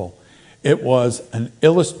simple. It was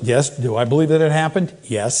yes, do I believe that it happened?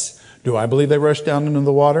 Yes. Do I believe they rushed down into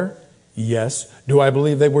the water? Yes. Do I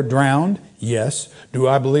believe they were drowned? Yes. Do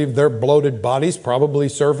I believe their bloated bodies probably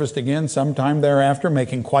surfaced again sometime thereafter,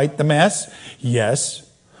 making quite the mess? Yes.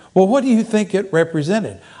 Well, what do you think it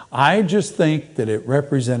represented? I just think that it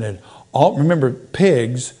represented remember,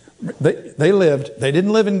 pigs, they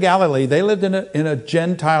didn't live in Galilee, they lived in a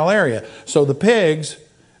Gentile area. So the pigs,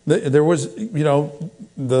 there was,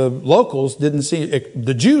 the locals didn't see,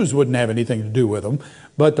 the Jews wouldn't have anything to do with them,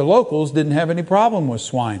 but the locals didn't have any problem with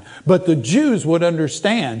swine. But the Jews would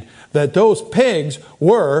understand that those pigs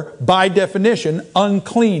were, by definition,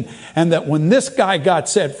 unclean. And that when this guy got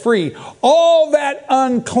set free, all that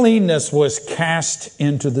uncleanness was cast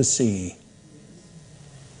into the sea,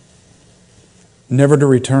 never to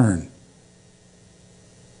return.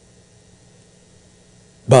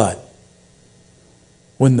 But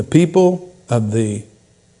when the people of the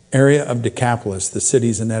area of Decapolis, the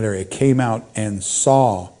cities in that area, came out and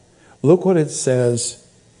saw, look what it says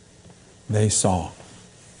they saw.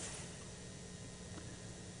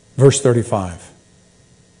 Verse 35.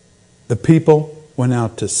 The people went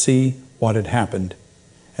out to see what had happened,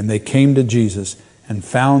 and they came to Jesus and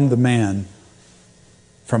found the man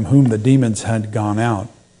from whom the demons had gone out,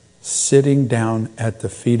 sitting down at the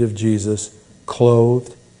feet of Jesus,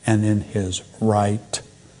 clothed and in his right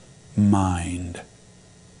mind.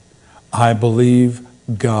 I believe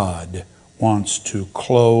God wants to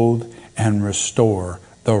clothe and restore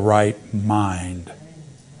the right mind.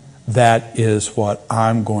 That is what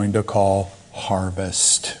I'm going to call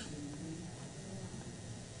harvest.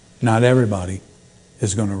 Not everybody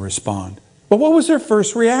is going to respond. But what was their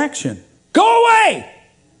first reaction? Go away!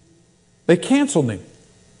 They canceled him.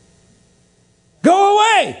 Go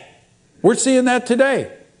away! We're seeing that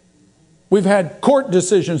today. We've had court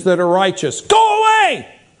decisions that are righteous. Go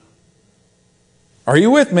away! Are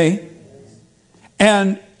you with me?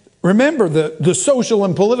 And remember the social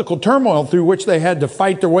and political turmoil through which they had to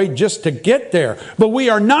fight their way just to get there. But we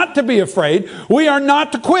are not to be afraid. We are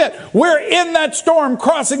not to quit. We're in that storm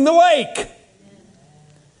crossing the lake.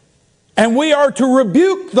 And we are to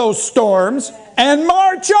rebuke those storms and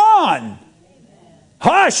march on.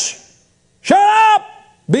 Hush! Shut up!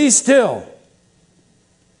 Be still.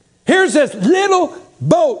 Here's this little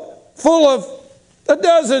boat full of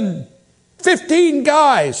 15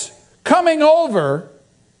 guys coming over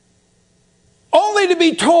only to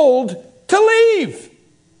be told to leave.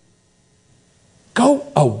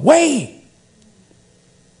 Go away.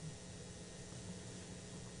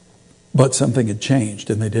 But something had changed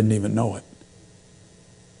and they didn't even know it.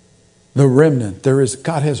 The remnant,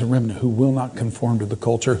 God has a remnant who will not conform to the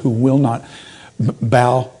culture, who will not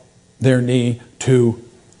bow their knee to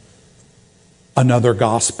another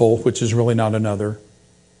gospel, which is really not another.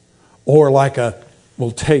 Or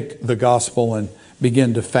will take the gospel and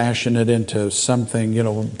begin to fashion it into something,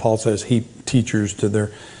 Paul says, heap teachers to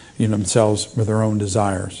their, themselves with their own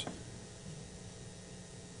desires.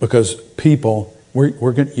 Because people,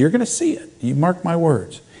 you're going to see it. You mark my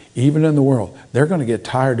words. Even in the world, they're going to get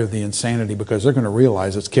tired of the insanity because they're going to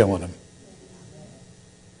realize it's killing them.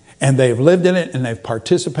 And they've lived in it and they've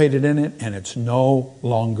participated in it and it's no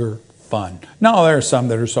longer fun. Now, there are some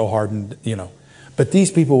that are so hardened, But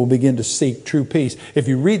these people will begin to seek true peace. If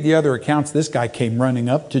you read the other accounts, this guy came running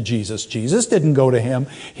up to Jesus. Jesus didn't go to him.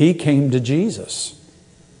 He came to Jesus.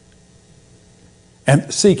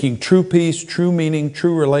 And seeking true peace, true meaning,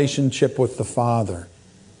 true relationship with the Father.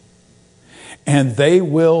 And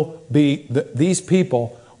these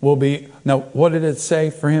people will be, now what did it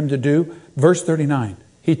say for him to do? Verse 39,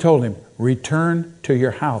 he told him, return to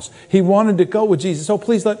your house. He wanted to go with Jesus. Oh,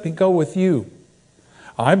 please let me go with you.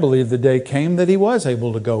 I believe the day came that he was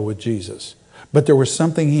able to go with Jesus. But there was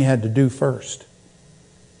something he had to do first.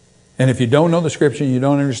 And if you don't know the scripture, you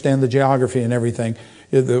don't understand the geography and everything,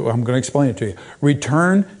 I'm going to explain it to you.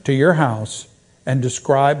 Return to your house and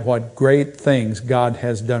describe what great things God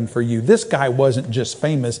has done for you. This guy wasn't just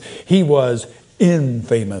famous, he was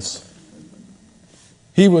infamous.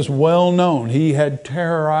 He was well known. He had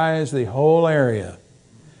terrorized the whole area.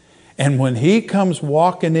 And when he comes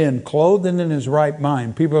walking in, clothed and in his right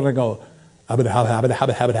mind, people are going to go,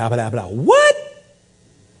 what?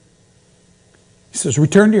 He says,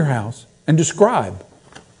 return to your house and describe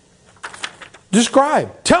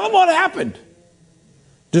Describe. Tell them what happened.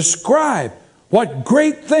 Describe what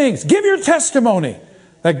great things. Give your testimony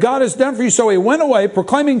that God has done for you. So he went away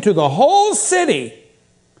proclaiming to the whole city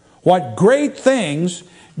what great things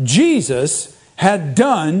Jesus had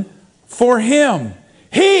done for him.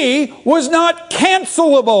 He was not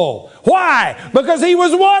cancelable. Why? Because he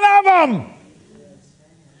was one of them.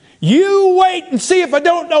 You wait and see if I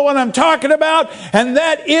don't know what I'm talking about. And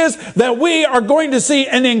that is that we are going to see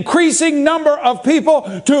an increasing number of people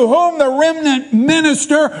to whom the remnant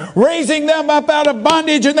minister, raising them up out of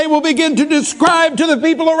bondage, and they will begin to describe to the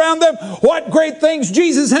people around them what great things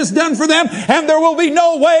Jesus has done for them. And there will be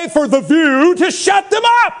no way for the few to shut them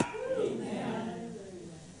up.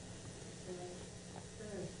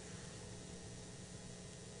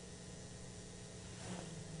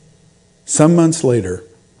 Some months later,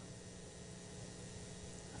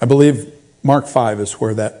 I believe Mark 5 is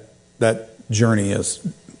where that journey is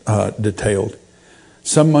detailed.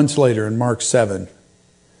 Some months later in Mark 7,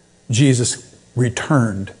 Jesus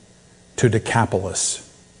returned to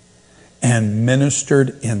Decapolis and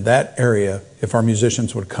ministered in that area, if our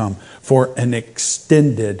musicians would come, for an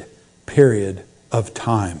extended period of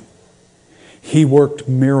time. He worked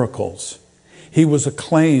miracles. He was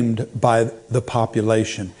acclaimed by the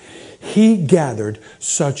population. He gathered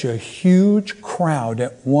such a huge crowd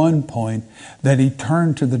at one point that he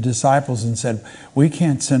turned to the disciples and said, we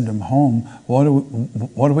can't send them home. What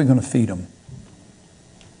are we going to feed them?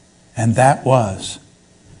 And that was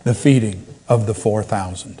the feeding of the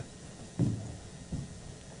 4,000.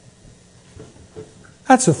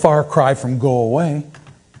 That's a far cry from go away.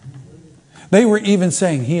 They were even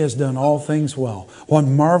saying, he has done all things well. What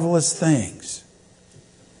marvelous things.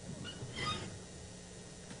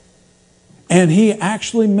 And he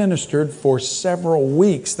actually ministered for several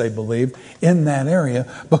weeks, they believed, in that area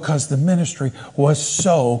because the ministry was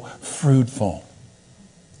so fruitful.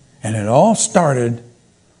 And it all started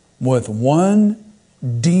with one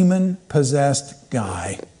demon-possessed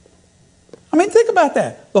guy. I mean, think about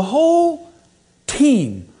that. The whole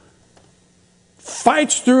team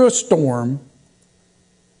fights through a storm,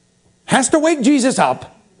 has to wake Jesus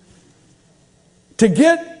up to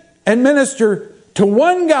get and minister to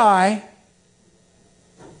one guy.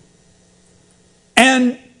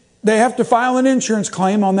 And they have to file an insurance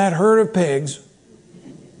claim on that herd of pigs.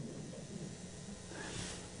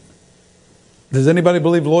 Does anybody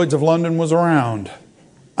believe Lloyd's of London was around?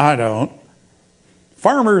 I don't.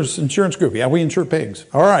 Farmers Insurance Group. Yeah, we insure pigs.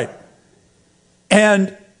 All right.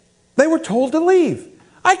 And they were told to leave.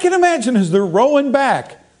 I can imagine as they're rowing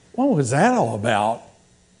back. What was that all about?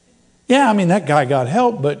 Yeah, I mean, that guy got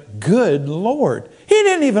help, but good Lord. He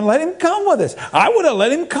didn't even let him come with us. I would have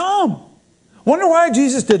let him come. Wonder why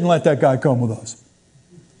Jesus didn't let that guy come with us.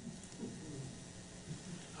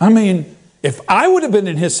 I mean, if I would have been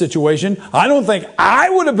in his situation, I don't think I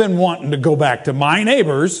would have been wanting to go back to my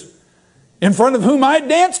neighbors in front of whom I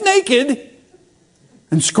danced naked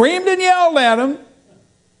and screamed and yelled at them,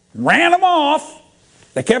 ran them off.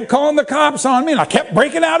 They kept calling the cops on me and I kept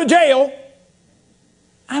breaking out of jail.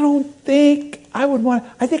 I don't think I would want,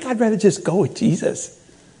 I think I'd rather just go with Jesus.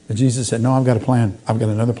 But Jesus said, no, I've got a plan. I've got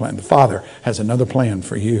another plan. The Father has another plan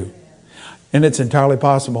for you. And it's entirely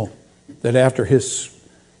possible that after his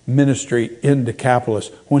ministry in Decapolis,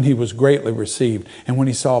 when he was greatly received and when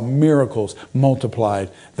he saw miracles multiplied,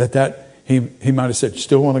 he might have said,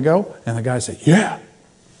 still want to go? And the guy said, yeah,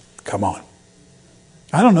 come on.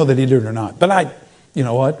 I don't know that he did or not, but you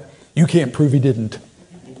know what? You can't prove he didn't.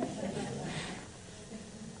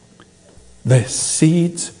 The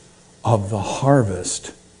seeds of the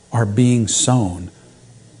harvest are being sown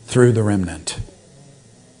through the remnant.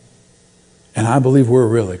 And I believe we're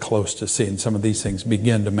really close to seeing some of these things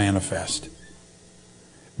begin to manifest.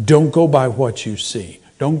 Don't go by what you see.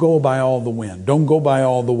 Don't go by all the wind. Don't go by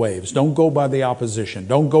all the waves. Don't go by the opposition.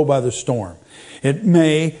 Don't go by the storm. It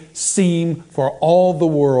may seem for all the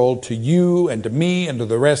world, to you and to me and to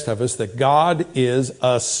the rest of us, that God is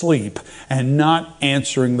asleep and not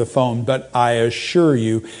answering the phone. But I assure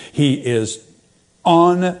you, He is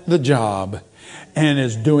on the job and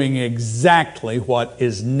is doing exactly what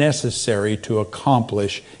is necessary to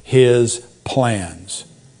accomplish His plans.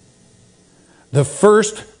 The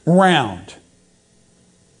first round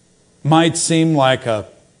might seem like a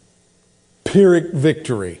Pyrrhic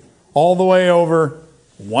victory. All the way over,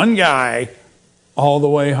 one guy, all the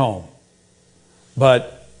way home.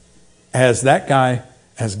 But as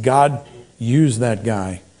God used that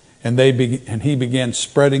guy, and he began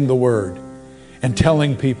spreading the word and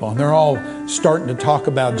telling people, and they're all starting to talk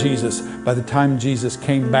about Jesus. By the time Jesus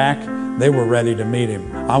came back, they were ready to meet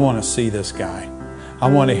him. I want to see this guy. I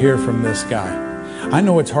want to hear from this guy. I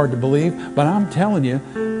know it's hard to believe, but I'm telling you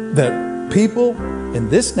that people in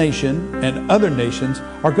this nation and other nations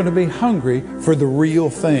are going to be hungry for the real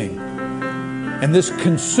thing. And this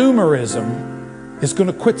consumerism is going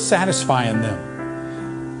to quit satisfying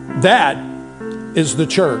them. That is the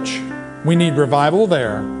church. We need revival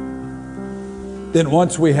there. Then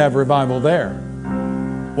once we have revival there,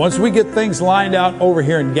 once we get things lined out over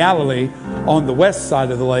here in Galilee on the west side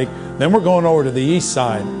of the lake, then we're going over to the east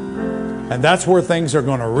side. And that's where things are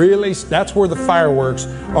going to really, that's where the fireworks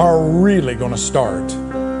are really going to start.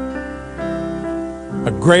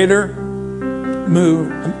 A greater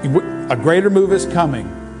move is coming.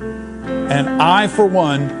 And I, for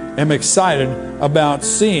one, am excited about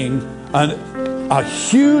seeing a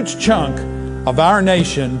huge chunk of our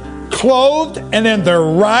nation clothed and in their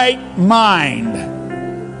right mind.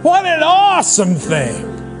 What an awesome thing.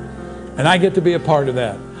 And I get to be a part of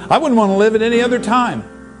that. I wouldn't want to live at any other time.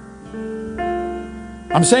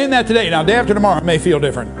 I'm saying that today. Now, day after tomorrow, it may feel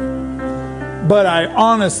different. But I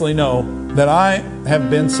honestly know that I have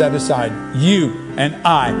been set aside. You and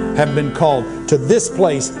I have been called to this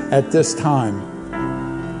place at this time.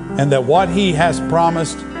 And that what He has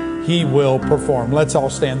promised, He will perform. Let's all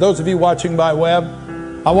stand. Those of you watching by web,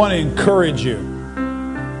 I want to encourage you.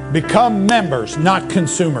 Become members, not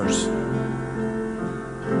consumers.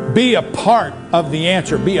 Be a part of the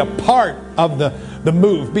answer. Be a part of the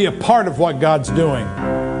move. Be a part of what God's doing.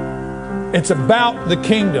 It's about the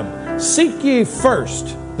kingdom. Seek ye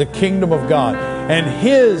first the kingdom of God and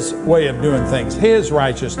His way of doing things, His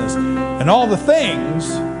righteousness, and all the things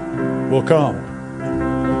will come.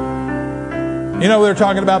 You know, they're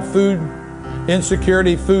talking about food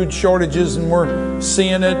insecurity, food shortages, and we're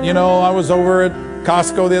seeing it. You know, I was over at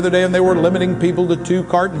Costco the other day and they were limiting people to 2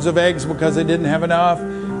 cartons of eggs because they didn't have enough.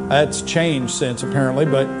 That's changed since, apparently,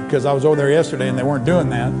 but because I was over there yesterday and they weren't doing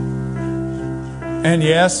that. And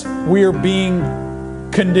yes, we are being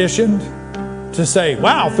conditioned to say,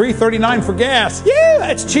 wow, $3.39 for gas. Yeah,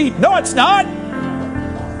 that's cheap. No, it's not.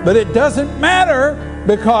 But it doesn't matter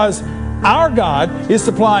because our God is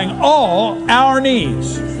supplying all our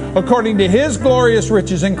needs according to His glorious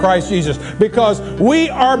riches in Christ Jesus, because we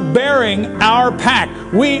are bearing our pack.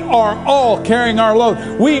 We are all carrying our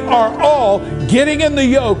load. We are all getting in the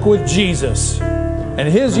yoke with Jesus. And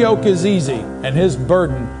His yoke is easy and His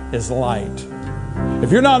burden is light.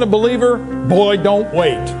 If you're not a believer, boy, don't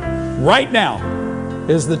wait. Right now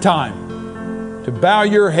is the time to bow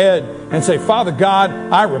your head and say, Father God,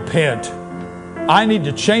 I repent. I need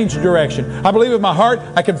to change the direction. I believe with my heart,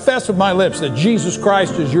 I confess with my lips that Jesus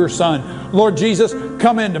Christ is your Son. Lord Jesus,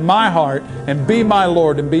 come into my heart and be my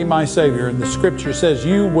Lord and be my Savior. And the Scripture says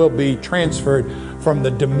you will be transferred from the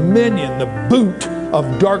dominion, the boot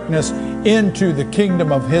of darkness into the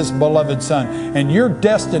kingdom of His beloved Son. And your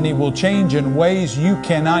destiny will change in ways you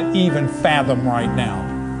cannot even fathom right now.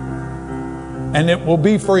 And it will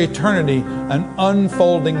be for eternity an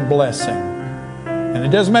unfolding blessing. And it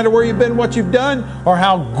doesn't matter where you've been, what you've done, or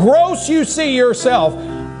how gross you see yourself.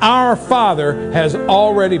 Our Father has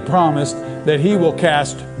already promised that He will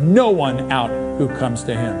cast no one out who comes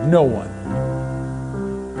to Him. No one.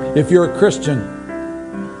 If you're a Christian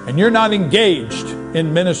and you're not engaged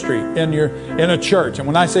in ministry, in a church, and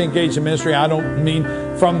when I say engaged in ministry, I don't mean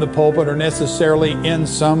from the pulpit or necessarily in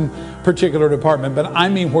some particular department, but I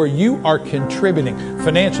mean where you are contributing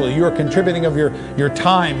financially, you are contributing of your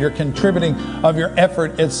time, you're contributing of your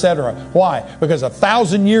effort, etc. Why? Because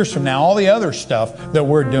 1,000 years from now, all the other stuff that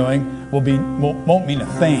we're doing won't mean a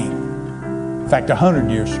thing. In fact, 100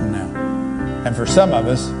 years from now, and for some of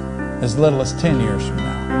us, as little as 10 years from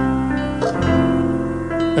now.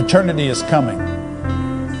 Eternity is coming.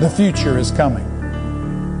 The future is coming.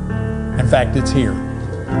 In fact, it's here.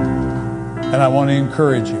 And I want to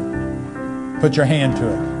encourage you. Put your hand to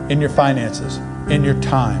it in your finances, in your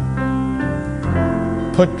time.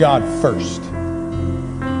 Put God first.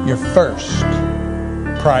 Your first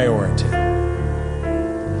priority.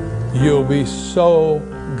 You'll be so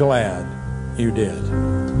glad you did.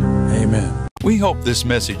 Amen. We hope this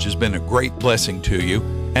message has been a great blessing to you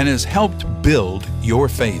and has helped build your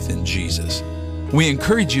faith in Jesus. We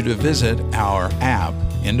encourage you to visit our app,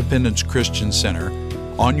 Independence Christian Center,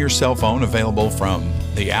 on your cell phone, available from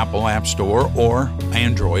the Apple App Store or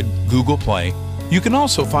Android, Google Play. You can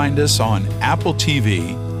also find us on Apple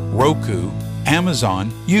TV, Roku,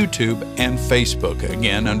 Amazon, YouTube, and Facebook,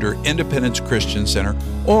 again under Independence Christian Center,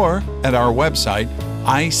 or at our website,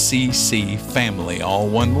 iccfamily, all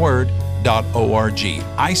one word, .org,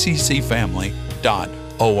 iccfamily.org.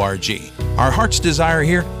 Our heart's desire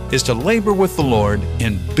here is to labor with the Lord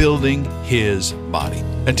in building His body.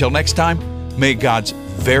 Until next time, May God's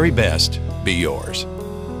very best be yours.